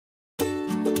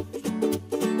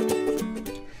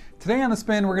Today on The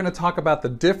Spin, we're going to talk about the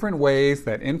different ways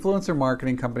that influencer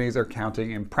marketing companies are counting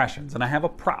impressions. And I have a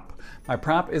prop. My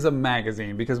prop is a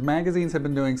magazine because magazines have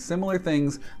been doing similar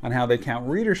things on how they count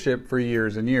readership for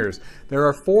years and years. There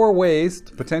are 4 ways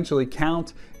to potentially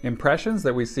count impressions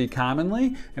that we see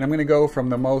commonly, and I'm going to go from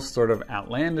the most sort of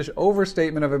outlandish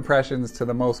overstatement of impressions to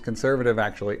the most conservative,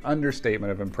 actually,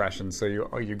 understatement of impressions, so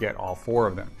you get all 4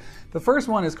 of them. The first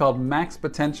one is called max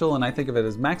potential, and I think of it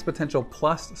as max potential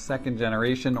plus second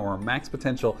generation or max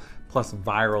potential plus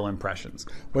viral impressions.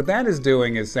 What that is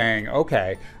doing is saying,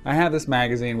 okay, I have this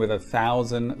magazine with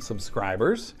 1,000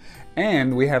 subscribers,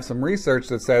 and we have some research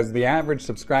that says the average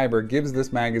subscriber gives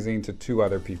this magazine to 2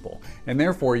 other people, and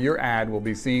therefore your ad will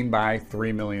be seen by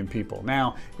 3 million people.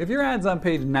 Now, if your ad's on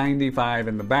page 95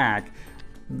 in the back,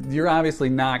 you're obviously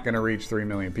not going to reach 3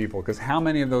 million people, because how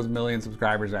many of those million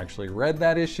subscribers actually read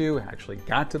that issue, actually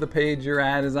got to the page your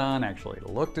ad is on, actually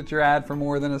looked at your ad for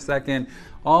more than a second?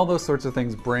 All those sorts of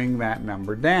things bring that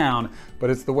number down, but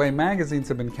it's the way magazines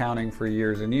have been counting for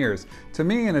years and years. To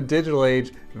me, in a digital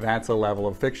age, that's a level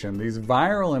of fiction. These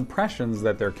viral impressions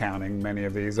that they're counting, many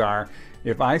of these are,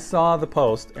 if I saw the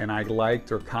post and I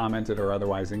liked or commented or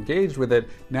otherwise engaged with it,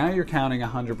 now you're counting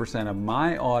 100% of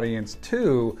my audience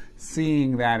too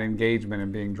seeing that engagement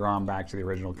and being drawn back to the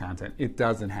original content. It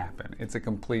doesn't happen. It's a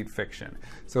complete fiction.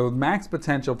 So max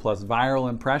potential plus viral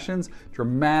impressions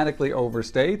dramatically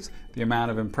overstates the amount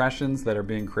of impressions that are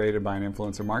being created by an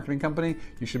influencer marketing company.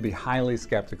 You should be highly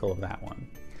skeptical of that one.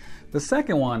 The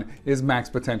second one is max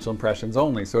potential impressions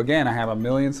only. So again, I have 1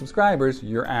 million subscribers,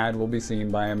 your ad will be seen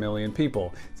by 1 million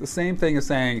people. It's the same thing as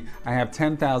saying I have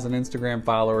 10,000 Instagram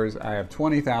followers, I have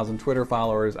 20,000 Twitter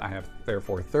followers, I have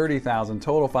therefore 30,000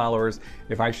 total followers.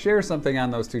 If I share something on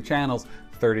those 2 channels,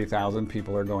 30,000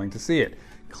 people are going to see it.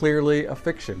 Clearly a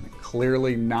fiction,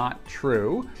 clearly not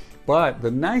true. But the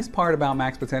nice part about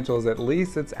max potential is at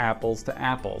least it's apples to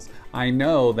apples. I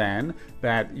know then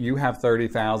that you have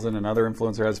 30,000, another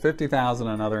influencer has 50,000,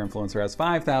 another influencer has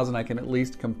 5,000. I can at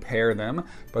least compare them,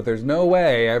 but there's no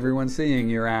way everyone's seeing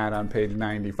your ad on page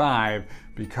 95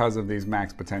 because of these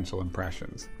max potential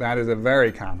impressions. That is a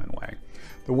very common way.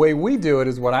 The way we do it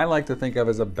is what I like to think of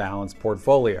as a balanced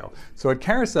portfolio. So at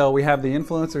Carusele, we have the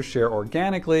influencers share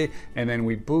organically, and then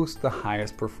we boost the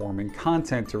highest performing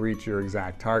content to reach your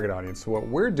exact target audience. So what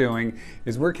we're doing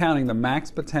is we're counting the max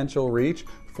potential reach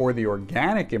for the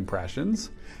organic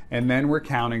impressions, and then we're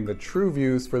counting the true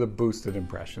views for the boosted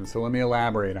impressions. So let me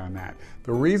elaborate on that.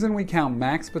 The reason we count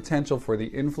max potential for the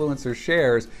influencer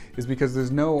shares is because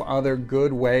there's no other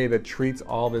good way that treats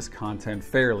all this content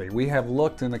fairly. We have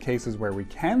looked in the cases where we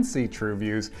can see true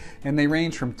views, and they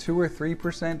range from 2 or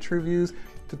 3% true views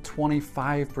to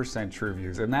 25% true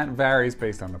views, and that varies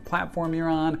based on the platform you're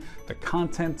on, the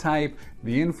content type,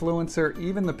 the influencer,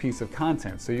 even the piece of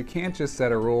content. So you can't just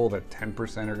set a rule that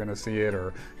 10% are going to see it,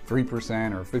 or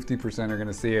 3% or 50% are going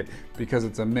to see it, because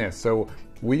it's a miss. So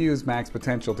we use max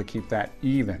potential to keep that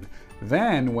even.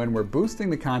 Then when we're boosting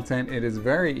the content, it is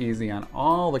very easy on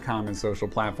all the common social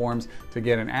platforms to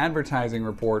get an advertising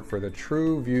report for the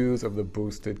true views of the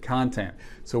boosted content.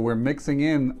 So we're mixing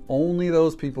in only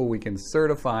those people we can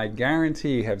certify,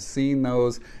 guarantee have seen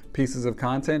those pieces of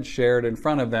content shared in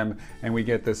front of them, and we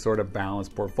get this sort of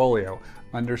balanced portfolio.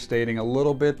 Understating a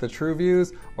little bit the true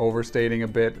views, overstating a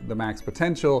bit the max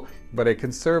potential, but a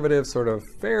conservative, sort of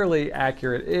fairly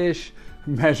accurate-ish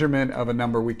measurement of a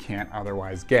number we can't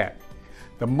otherwise get.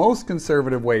 The most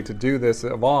conservative way to do this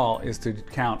of all is to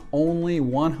count only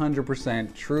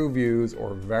 100% true views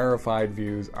or verified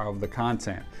views of the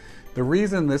content. The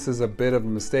reason this is a bit of a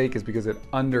mistake is because it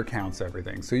undercounts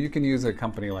everything. So you can use a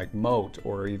company like Moat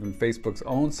or even Facebook's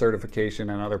own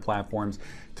certification and other platforms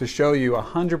to show you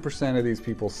 100% of these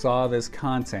people saw this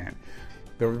content.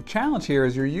 The challenge here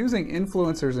is you're using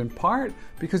influencers in part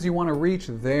because you want to reach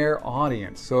their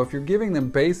audience. So if you're giving them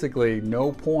basically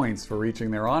no points for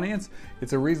reaching their audience,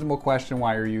 it's a reasonable question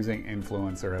why you're using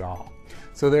influencer at all.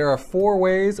 So there are 4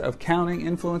 ways of counting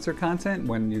influencer content.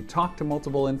 When you talk to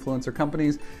multiple influencer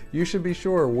companies, you should be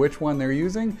sure which one they're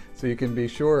using so you can be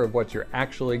sure of what you're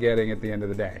actually getting at the end of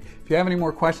the day. If you have any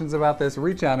more questions about this,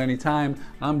 reach out anytime.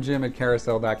 I'm Jim at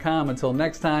Carusele.com. Until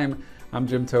next time, I'm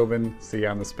Jim Tobin. See you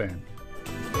on The Spin.